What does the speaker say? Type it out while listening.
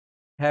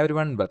Hey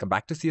everyone, welcome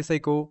back to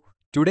CSICO.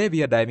 Today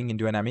we are diving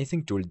into an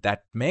amazing tool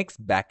that makes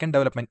backend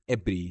development a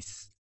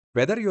breeze.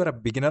 Whether you're a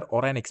beginner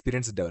or an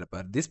experienced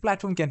developer, this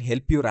platform can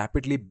help you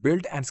rapidly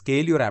build and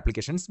scale your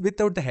applications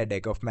without the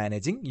headache of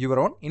managing your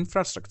own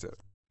infrastructure.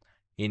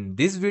 In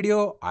this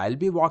video, I'll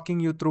be walking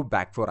you through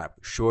Back4App,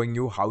 showing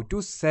you how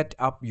to set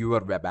up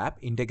your web app,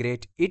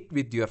 integrate it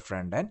with your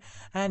front end,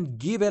 and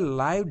give a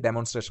live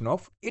demonstration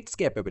of its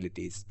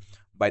capabilities.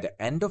 By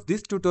the end of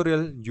this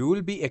tutorial, you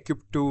will be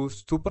equipped to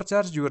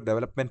supercharge your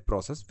development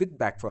process with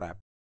Back4App.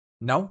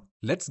 Now,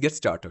 let's get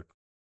started.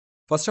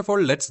 First of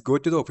all, let's go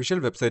to the official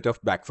website of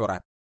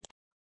Back4App.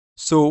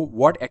 So,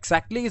 what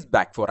exactly is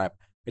Back4App?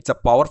 It's a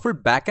powerful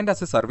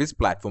backend-as-a-service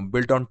platform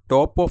built on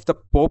top of the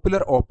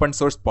popular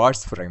open-source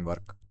BaaS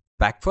framework.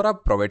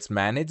 Back4App provides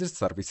managed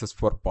services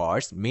for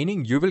BaaS,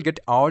 meaning you will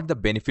get all the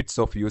benefits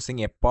of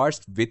using a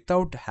BaaS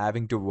without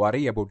having to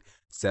worry about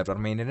server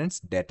maintenance,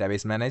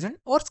 database management,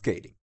 or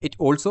scaling. It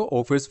also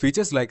offers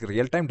features like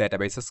real-time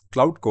databases,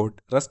 cloud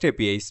code, REST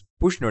APIs,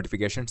 push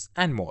notifications,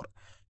 and more.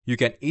 You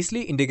can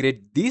easily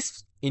integrate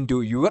these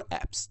into your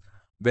apps,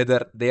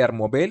 whether they are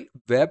mobile,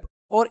 web,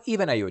 or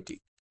even IoT.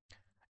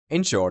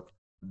 In short,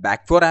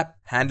 Back4App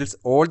handles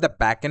all the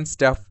backend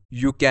stuff.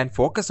 You can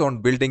focus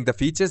on building the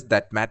features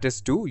that matters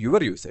to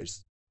your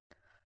users.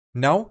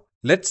 Now,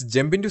 let's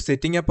jump into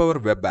setting up our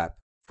web app.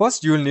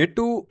 First, you will need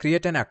to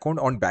create an account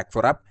on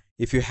Back4App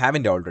if you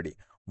haven't already.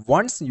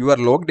 Once you are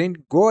logged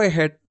in, go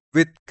ahead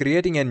with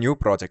creating a new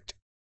project.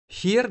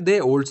 Here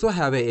they also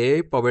have a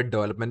AI-powered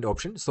development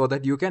option so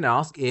that you can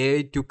ask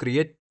AI to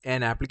create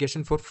an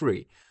application for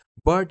free.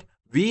 But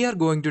we are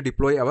going to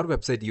deploy our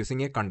website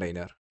using a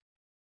container.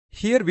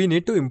 Here we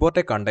need to import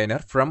a container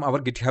from our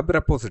GitHub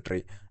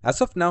repository.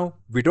 As of now,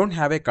 we don't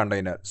have a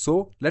container,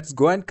 so let's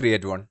go and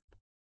create one.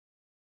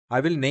 I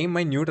will name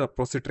my new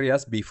repository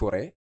as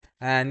B4A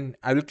and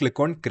I will click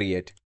on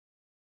create.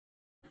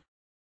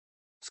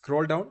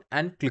 Scroll down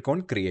and click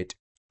on create.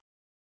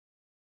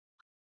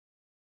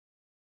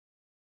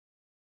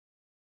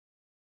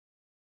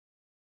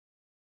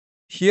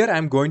 Here I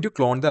am going to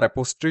clone the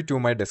repository to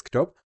my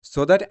desktop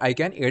so that I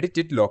can edit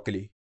it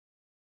locally.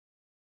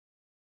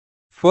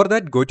 For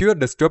that, go to your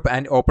desktop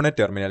and open a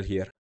terminal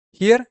here.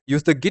 Here,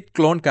 use the git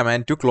clone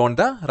command to clone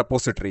the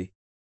repository.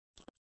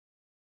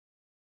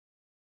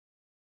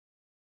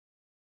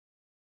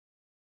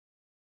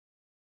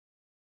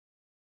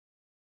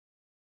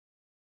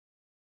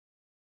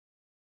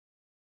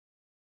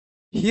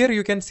 Here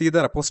you can see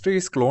the repository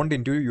is cloned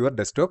into your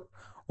desktop.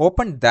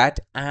 Open that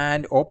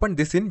and open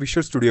this in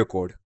Visual Studio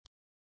Code.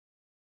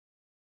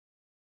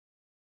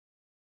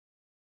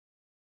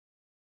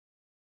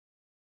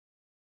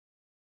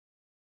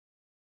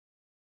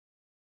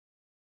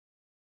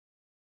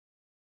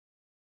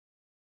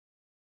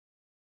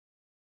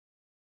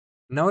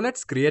 Now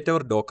let's create our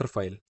Docker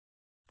file.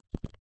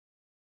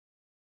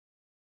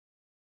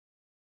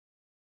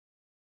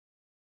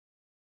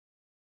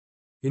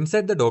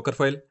 Inside the Docker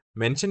file,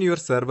 mention your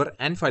server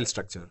and file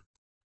structure.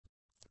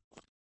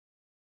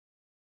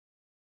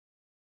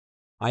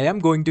 I am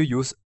going to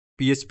use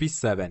PHP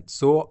 7.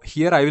 So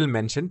here I will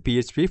mention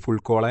PHP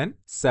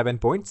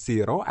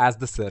 7.0 as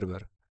the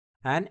server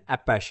and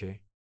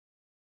Apache.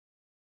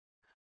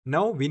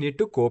 Now we need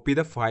to copy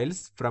the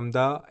files from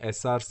the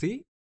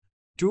SRC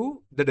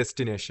to the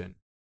destination.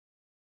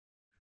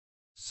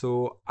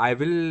 So I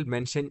will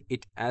mention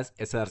it as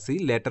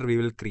SRC. Later we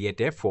will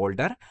create a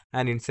folder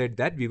and inside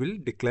that we will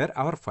declare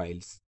our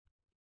files.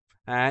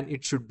 And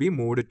it should be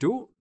moved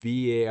to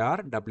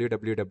var,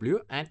 www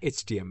and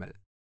HTML.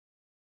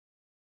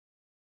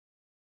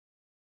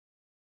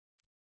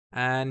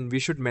 And we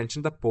should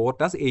mention the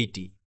port as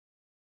 80.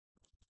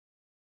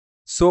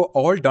 So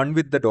all done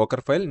with the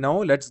Docker file.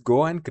 Now let's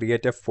go and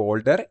create a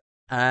folder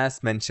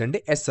as mentioned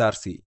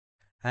SRC.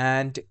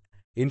 And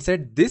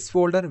inside this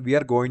folder, we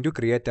are going to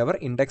create our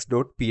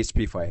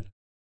index.php file.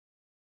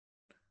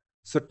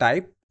 So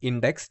type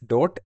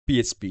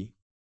index.php.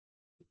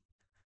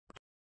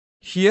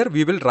 Here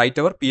we will write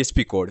our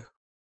PHP code.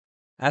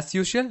 As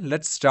usual,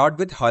 let's start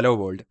with hello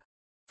world.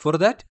 For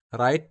that,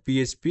 write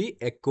PHP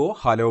echo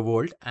hello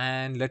world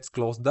and let's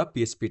close the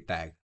PHP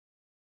tag.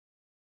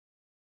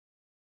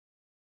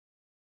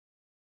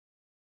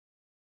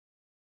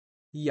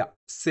 Yeah,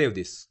 save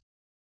this.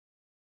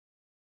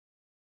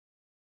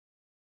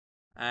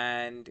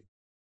 And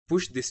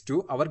push this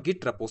to our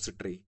Git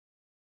repository.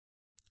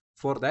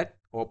 For that,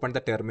 open the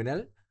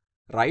terminal,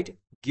 write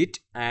git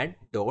add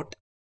dot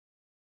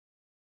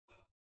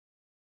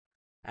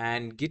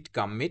and git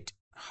commit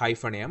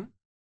 -m.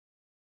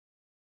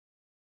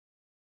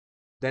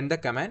 Then the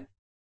command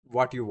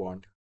what you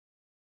want.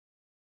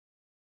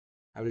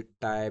 I will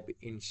type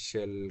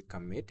initial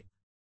commit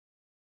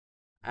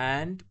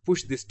and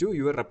push this to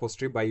your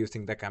repository by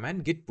using the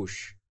command git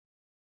push.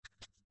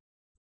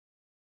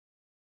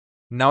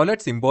 Now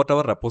let's import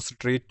our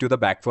repository to the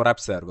Back4App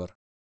server.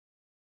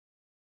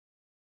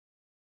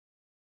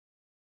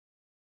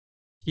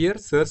 Here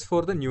search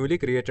for the newly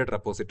created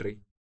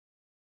repository.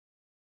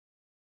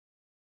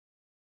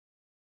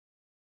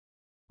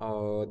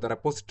 The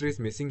repository is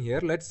missing here.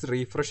 Let's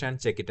refresh and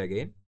check it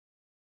again.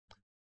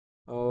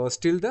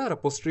 Still the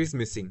repository is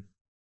missing.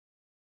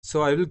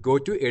 So I will go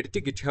to edit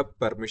GitHub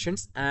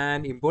permissions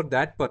and import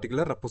that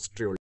particular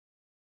repository.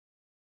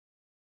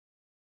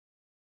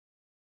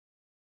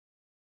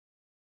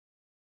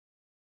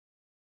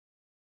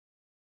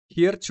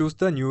 Here choose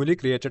the newly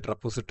created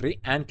repository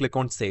and click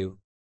on save.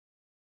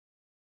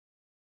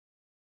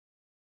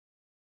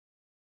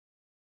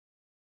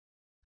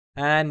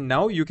 And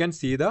now you can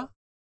see the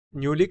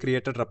newly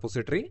created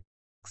repository.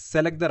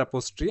 Select the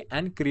repository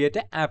and create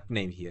an app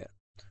name here.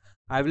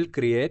 I will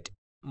create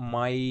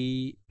my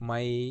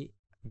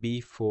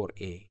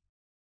B4A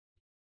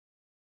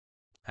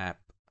app.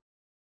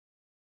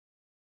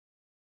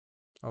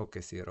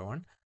 Okay,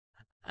 01.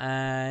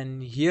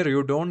 And here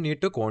you don't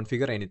need to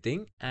configure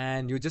anything,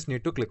 and you just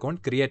need to click on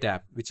create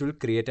app, which will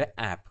create an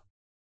app.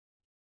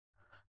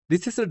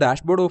 This is the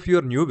dashboard of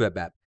your new web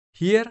app.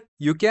 Here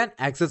you can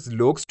access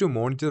logs to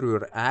monitor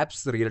your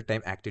app's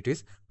real-time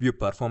activities, view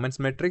performance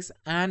metrics,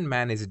 and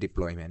manage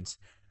deployments.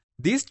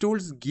 These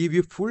tools give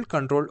you full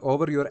control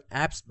over your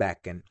app's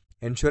backend,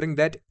 ensuring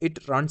that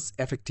it runs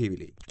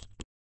effectively.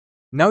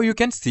 Now you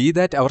can see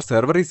that our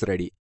server is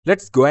ready.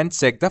 Let's go and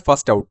check the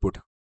first output.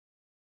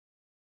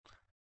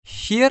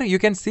 Here you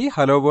can see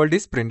hello world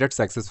is printed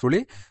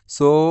successfully.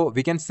 So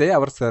we can say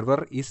our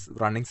server is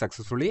running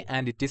successfully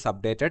and it is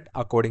updated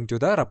according to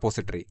the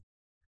repository.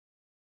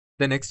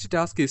 The next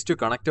task is to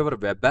connect our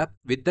web app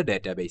with the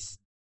database.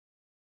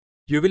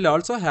 You will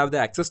also have the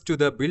access to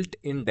the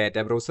built-in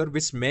data browser,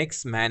 which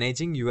makes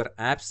managing your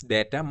app's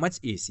data much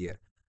easier.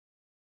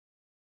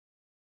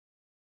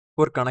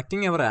 For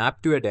connecting our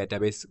app to a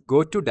database,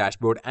 go to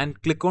Dashboard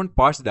and click on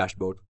Parse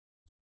Dashboard.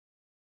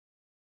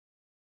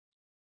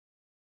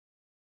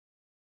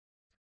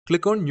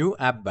 Click on New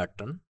App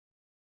button.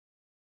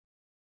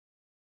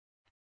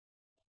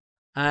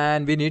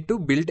 And we need to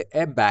build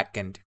a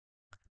backend.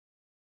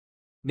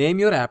 Name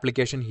your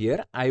application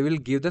here. I will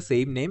give the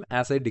same name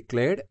as I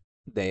declared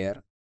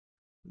there.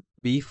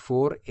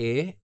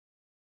 B4A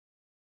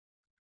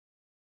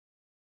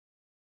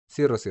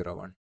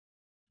 001.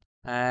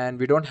 And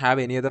we don't have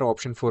any other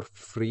option for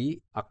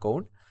free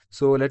account.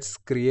 So let's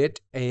create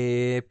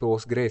a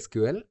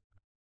PostgreSQL.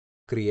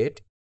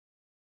 Create.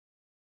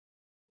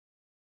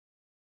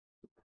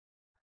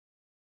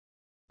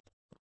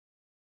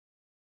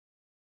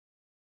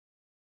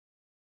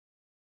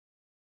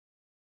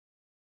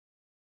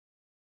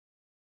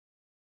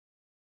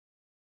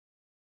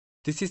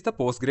 This is the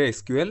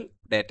PostgreSQL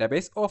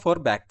database of our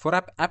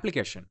Back4App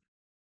application.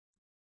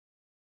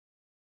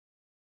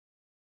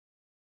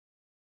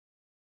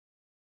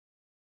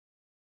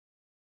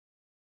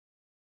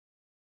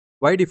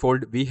 By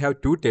default, we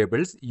have two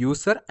tables,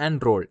 user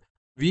and role.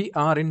 We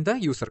are in the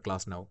user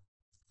class now.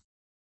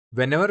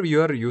 Whenever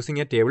you are using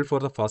a table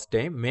for the first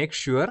time, make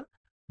sure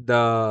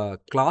the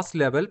class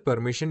level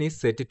permission is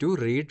set to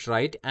read,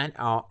 write and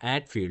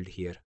add field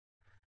here.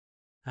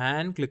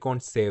 And click on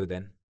save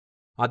then.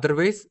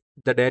 Otherwise,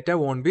 the data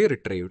won't be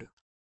retrieved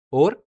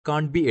or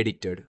can't be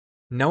edited.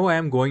 Now I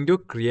am going to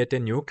create a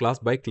new class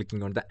by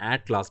clicking on the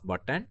add class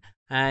button,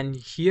 and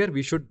here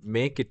we should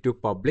make it to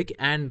public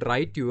and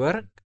write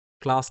your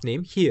class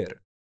name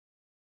here.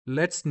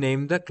 Let's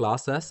name the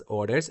class as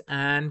orders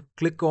and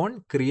click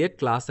on create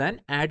class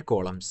and add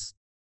columns.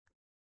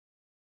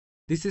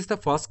 This is the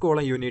first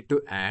column you need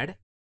to add.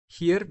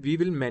 Here we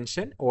will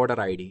mention order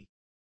ID.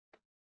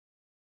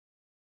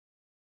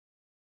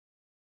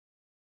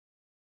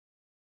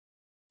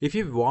 If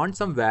you want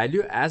some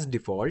value as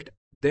default,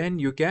 then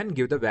you can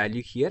give the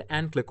value here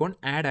and click on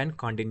add and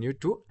continue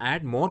to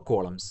add more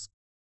columns.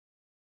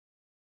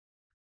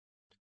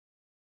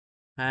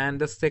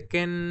 And the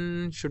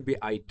second should be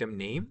item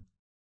name.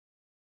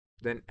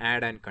 Then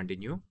add and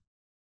continue.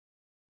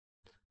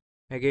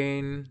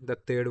 Again, the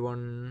third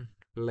one,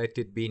 let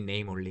it be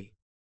name only.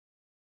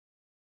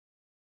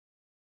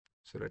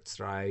 So let's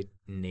write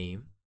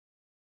name.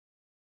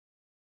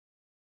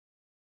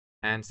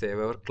 And save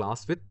our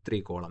class with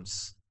 3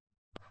 columns.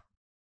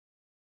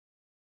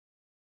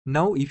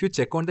 Now, if you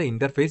check on the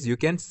interface, you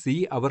can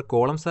see our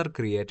columns are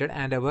created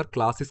and our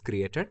class is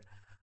created.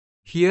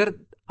 Here,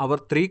 our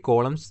 3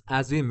 columns,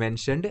 as we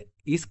mentioned,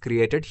 is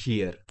created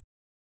here.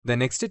 The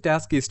next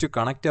task is to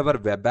connect our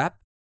web app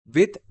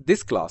with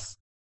this class.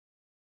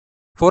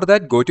 For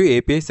that, go to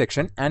API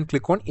section and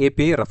click on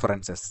API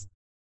references.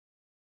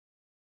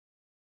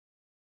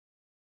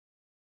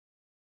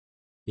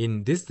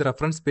 In this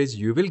reference page,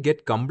 you will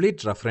get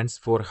complete reference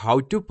for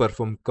how to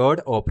perform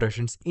CORD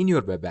operations in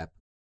your web app.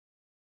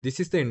 This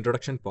is the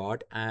introduction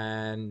part,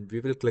 and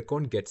we will click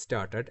on get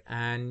started,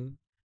 and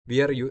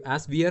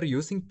as we are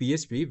using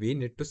PHP, we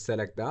need to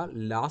select the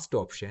last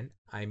option,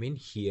 I mean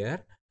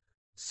here,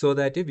 so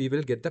that we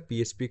will get the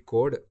PHP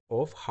code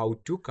of how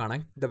to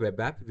connect the web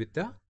app with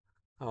the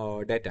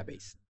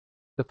database.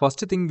 The first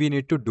thing we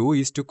need to do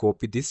is to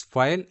copy this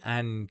file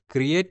and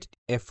create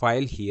a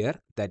file here,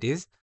 that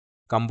is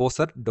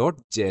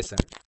composer.json.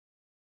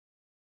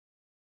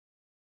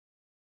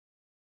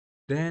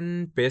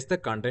 Then paste the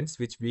contents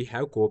which we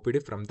have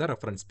copied from the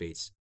reference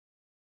page.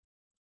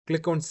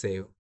 Click on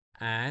save,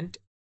 and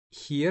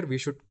here we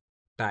should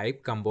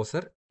type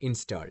composer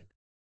installed,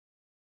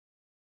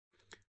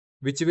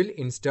 which will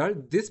install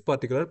this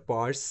particular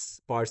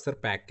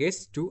parser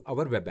package to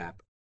our web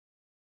app.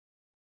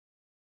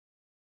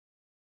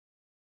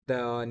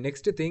 The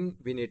next thing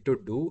we need to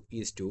do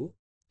is to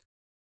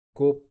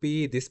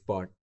copy this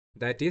part.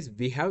 That is,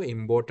 we have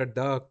imported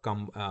the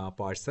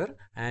parser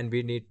and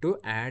we need to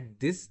add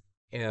this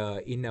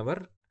in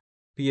our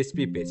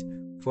PHP page.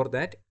 For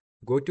that,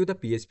 go to the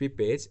PHP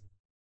page.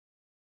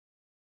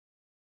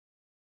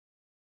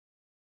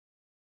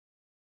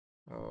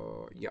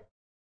 Yeah,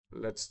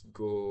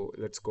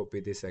 let's copy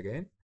this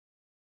again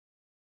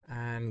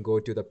and go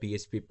to the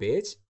PHP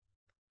page.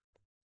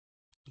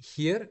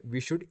 Here we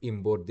should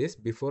import this.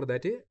 Before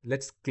that,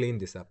 let's clean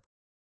this up.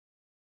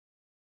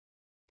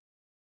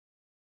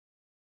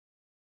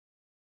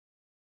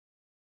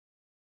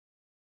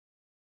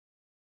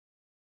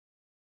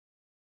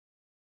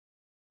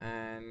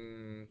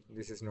 And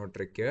this is not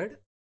required.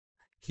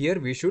 Here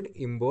we should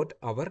import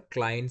our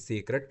client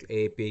secret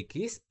API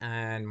keys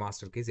and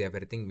master keys,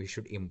 everything we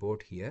should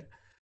import here.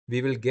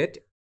 We will get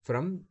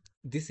from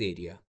this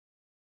area.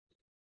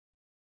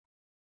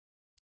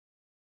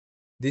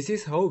 This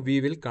is how we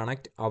will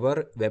connect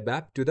our web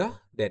app to the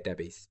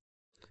database.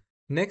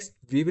 Next,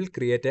 we will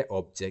create an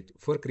object.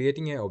 For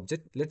creating an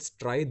object, let's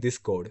try this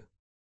code.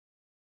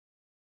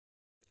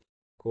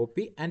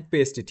 Copy and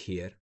paste it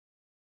here.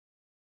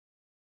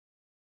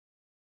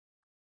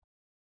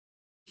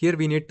 Here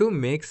we need to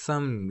make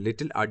some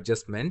little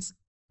adjustments.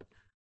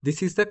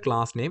 This is the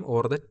class name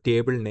or the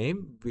table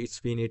name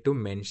which we need to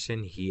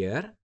mention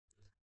here.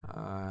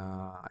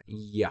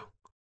 Yeah,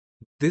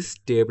 this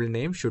table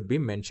name should be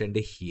mentioned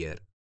here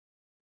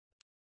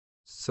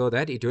so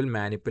that it will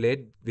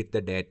manipulate with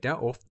the data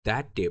of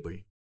that table.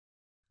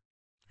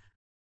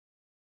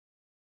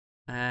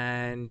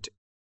 And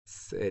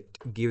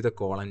give the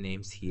column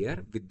names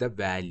here with the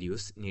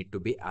values need to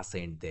be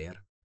assigned there.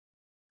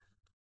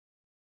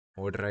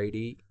 Order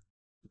ID,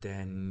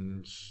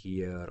 then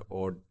here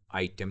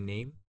item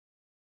name.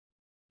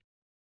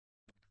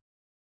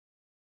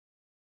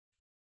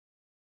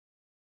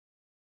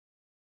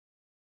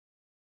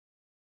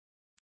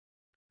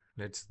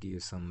 Let's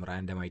give some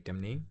random item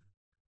name.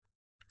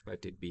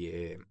 Let it be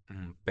a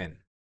pen.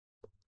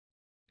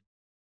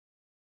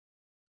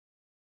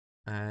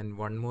 And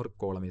one more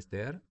column is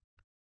there,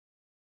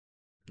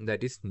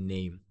 that is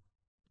name.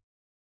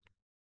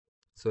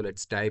 So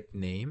let's type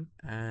name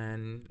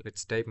and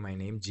let's type my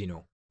name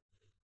Gino.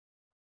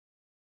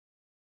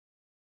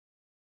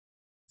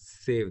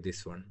 Save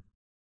this one.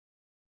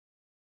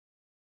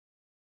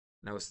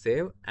 Now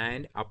save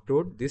and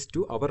upload this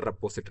to our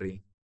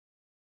repository.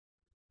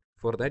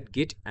 For that,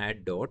 git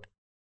add dot,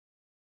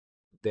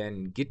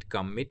 then git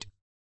commit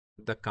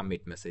the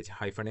commit message,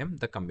 -m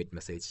the commit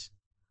message.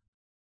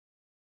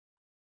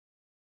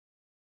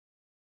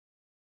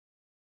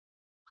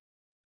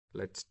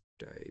 Let's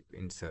type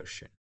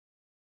insertion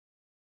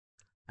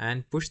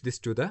and push this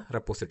to the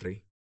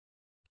repository.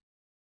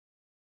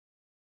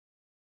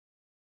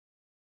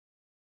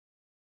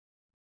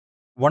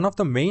 One of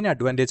the main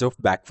advantages of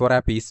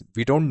Back4App is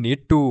we don't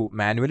need to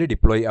manually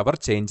deploy our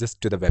changes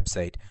to the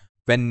website.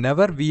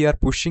 Whenever we are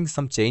pushing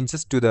some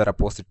changes to the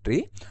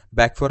repository,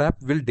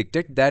 Back4App will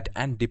detect that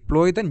and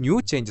deploy the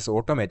new changes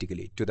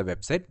automatically to the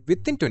website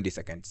within 20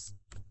 seconds.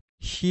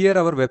 Here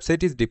our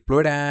website is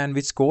deployed and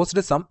which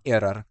caused some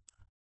error.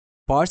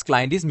 Parts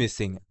client is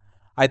missing.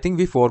 I think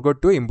we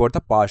forgot to import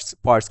the parts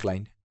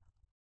client.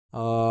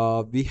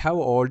 We have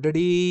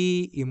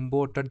already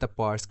imported the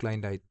parts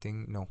client, I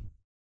think. No.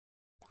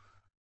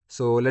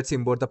 So let's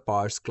import the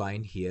parts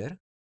client here.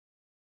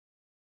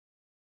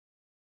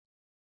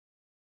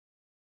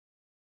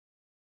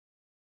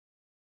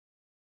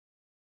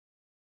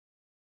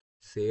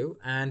 Save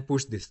and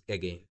push this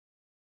again.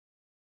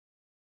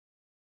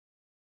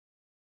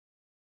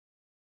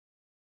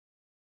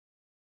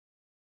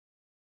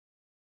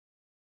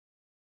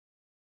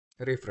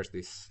 Refresh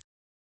this.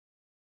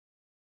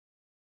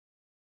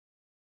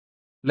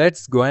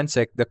 Let's go and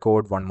check the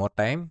code one more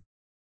time.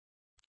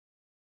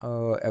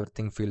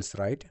 Everything feels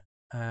right.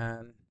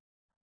 And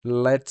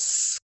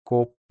let's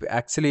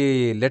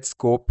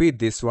copy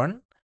this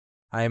one.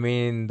 I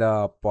mean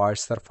the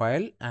parser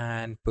file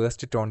and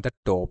paste it on the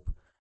top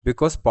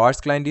because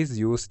parse client is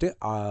used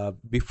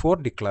before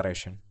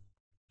declaration.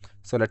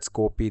 So let's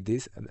copy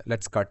this,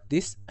 let's cut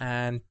this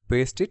and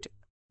paste it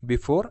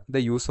before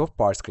the use of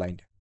parse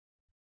client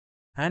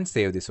and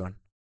save this one.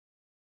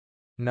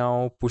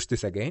 Now push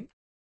this again.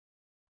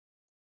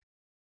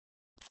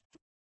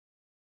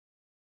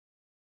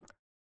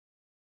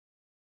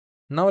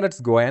 Now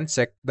let's go and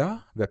check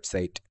the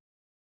website.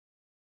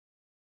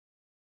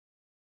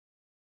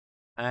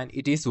 And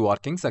it is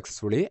working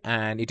successfully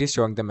and it is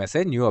showing the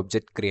message new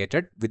object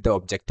created with the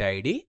object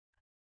ID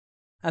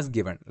as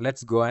given.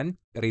 Let's go and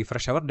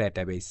refresh our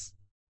database.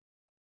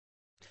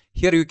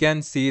 Here you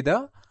can see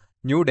the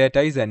New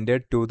data is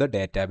entered to the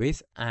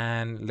database,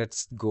 and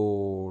let's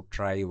go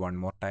try one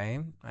more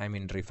time.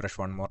 Refresh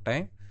one more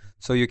time.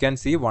 So you can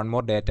see one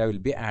more data will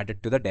be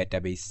added to the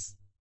database.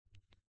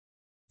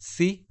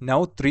 See,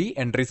 now 3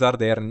 entries are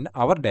there in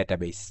our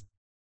database.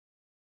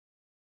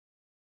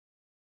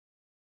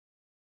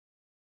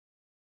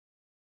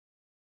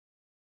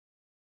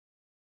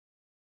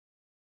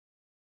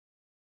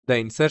 The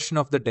insertion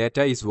of the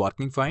data is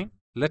working fine.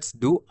 Let's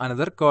do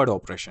another code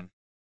operation.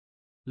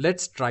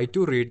 Let's try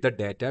to read the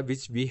data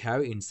which we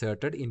have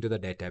inserted into the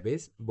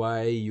database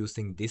by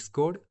using this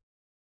code.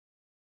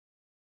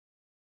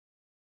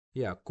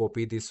 Yeah,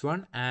 copy this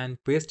one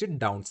and paste it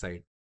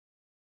downside.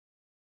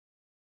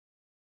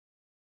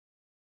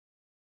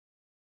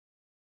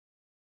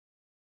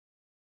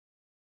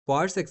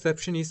 Parse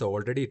exception is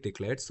already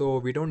declared, so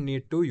we don't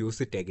need to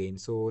use it again.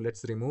 So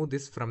let's remove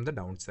this from the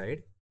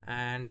downside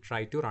and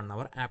try to run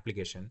our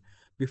application.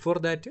 Before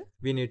that,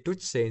 we need to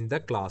change the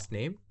class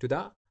name to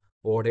the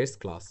orders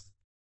class.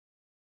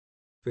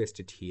 Paste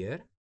it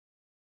here.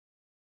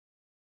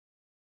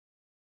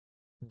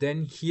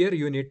 Then here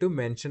you need to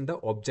mention the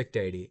object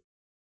ID.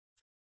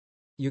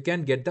 You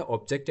can get the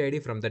object ID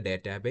from the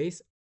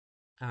database,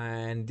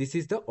 and this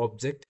is the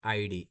object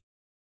ID.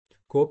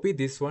 Copy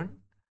this one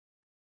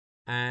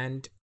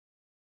and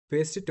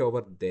paste it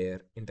over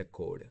there in the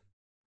code.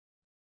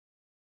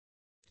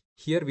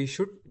 Here we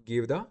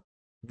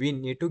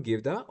need to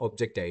give the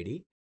object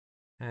ID,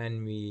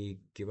 and we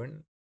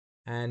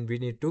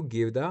need to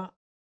give the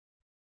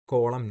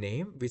column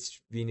name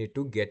which we need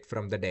to get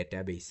from the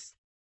database.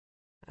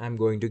 I'm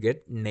going to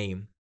get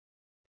name.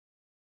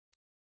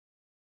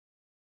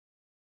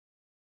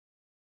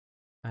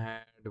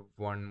 Add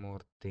one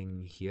more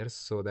thing here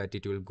so that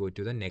it will go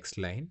to the next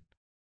line.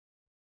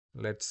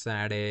 Let's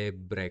add a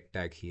break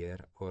tag here,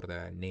 or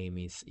the name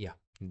is,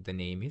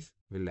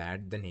 we'll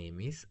add the name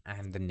is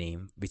and the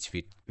name which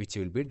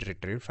will be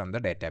retrieved from the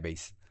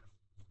database,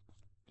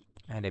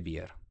 and a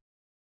beer.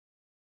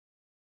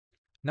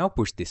 Now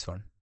push this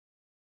one.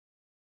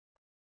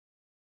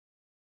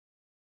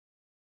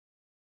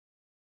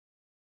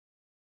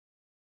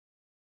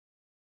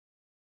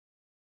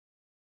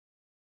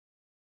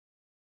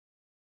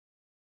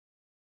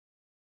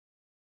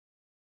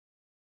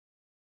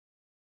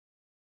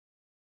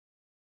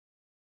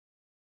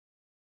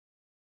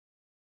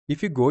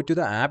 If you go to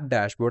the app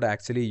dashboard,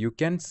 actually you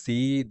can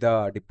see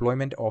the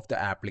deployment of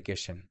the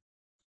application.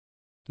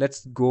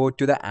 Let's go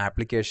to the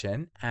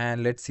application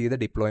and let's see the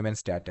deployment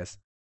status.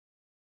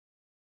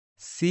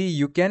 See,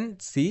 you can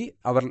see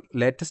our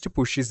latest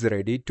push is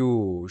ready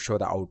to show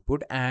the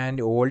output, and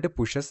old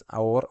pushes,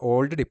 our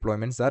old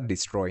deployments are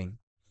destroying.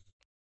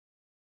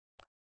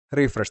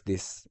 Refresh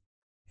this.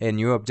 A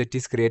new object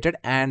is created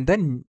and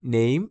the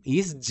name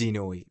is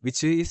Genoi,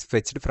 which is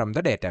fetched from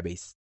the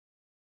database.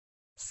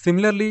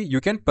 Similarly,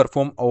 you can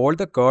perform all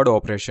the code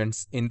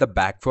operations in the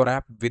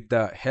Back4App with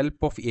the help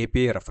of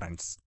API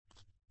reference.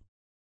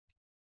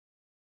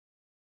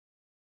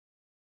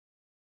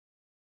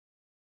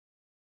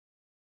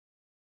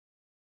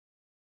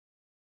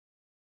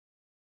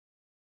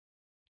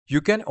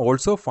 You can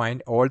also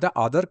find all the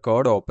other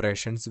code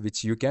operations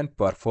which you can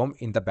perform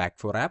in the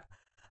Back4App.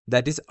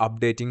 That is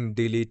updating,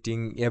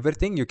 deleting,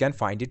 everything you can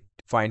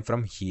find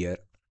from here.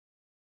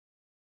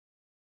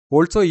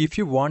 Also, if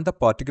you want the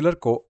particular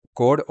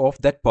code of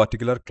that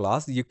particular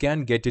class, you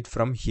can get it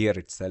from here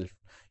itself.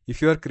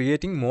 If you are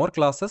creating more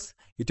classes,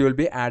 it will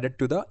be added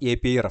to the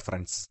API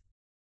reference.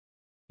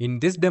 In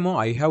this demo,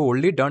 I have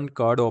only done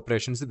code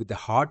operations with the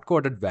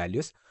hard-coded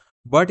values,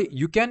 but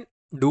you can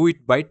do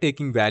it by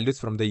taking values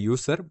from the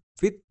user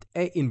with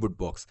an input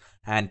box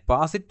and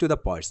pass it to the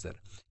parser.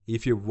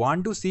 If you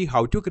want to see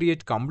how to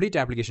create complete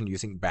application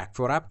using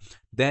Back4App,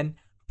 then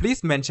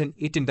please mention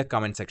it in the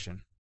comment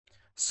section.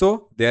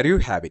 So there you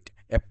have it,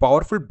 a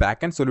powerful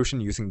backend solution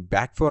using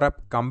Back4App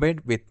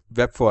combined with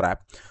Web4App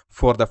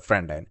for the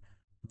front end.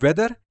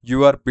 Whether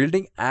you are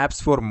building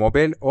apps for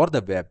mobile or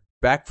the web,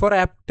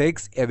 Back4App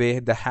takes away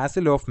the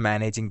hassle of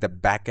managing the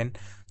backend,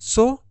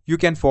 so you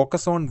can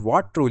focus on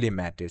what truly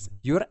matters,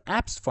 your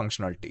app's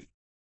functionality.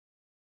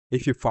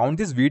 If you found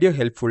this video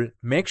helpful,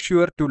 make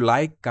sure to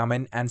like,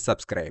 comment and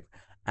subscribe.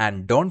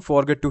 And don't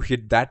forget to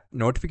hit that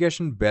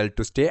notification bell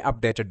to stay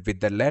updated with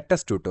the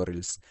latest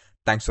tutorials.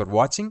 Thanks for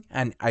watching,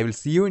 and I will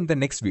see you in the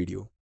next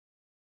video.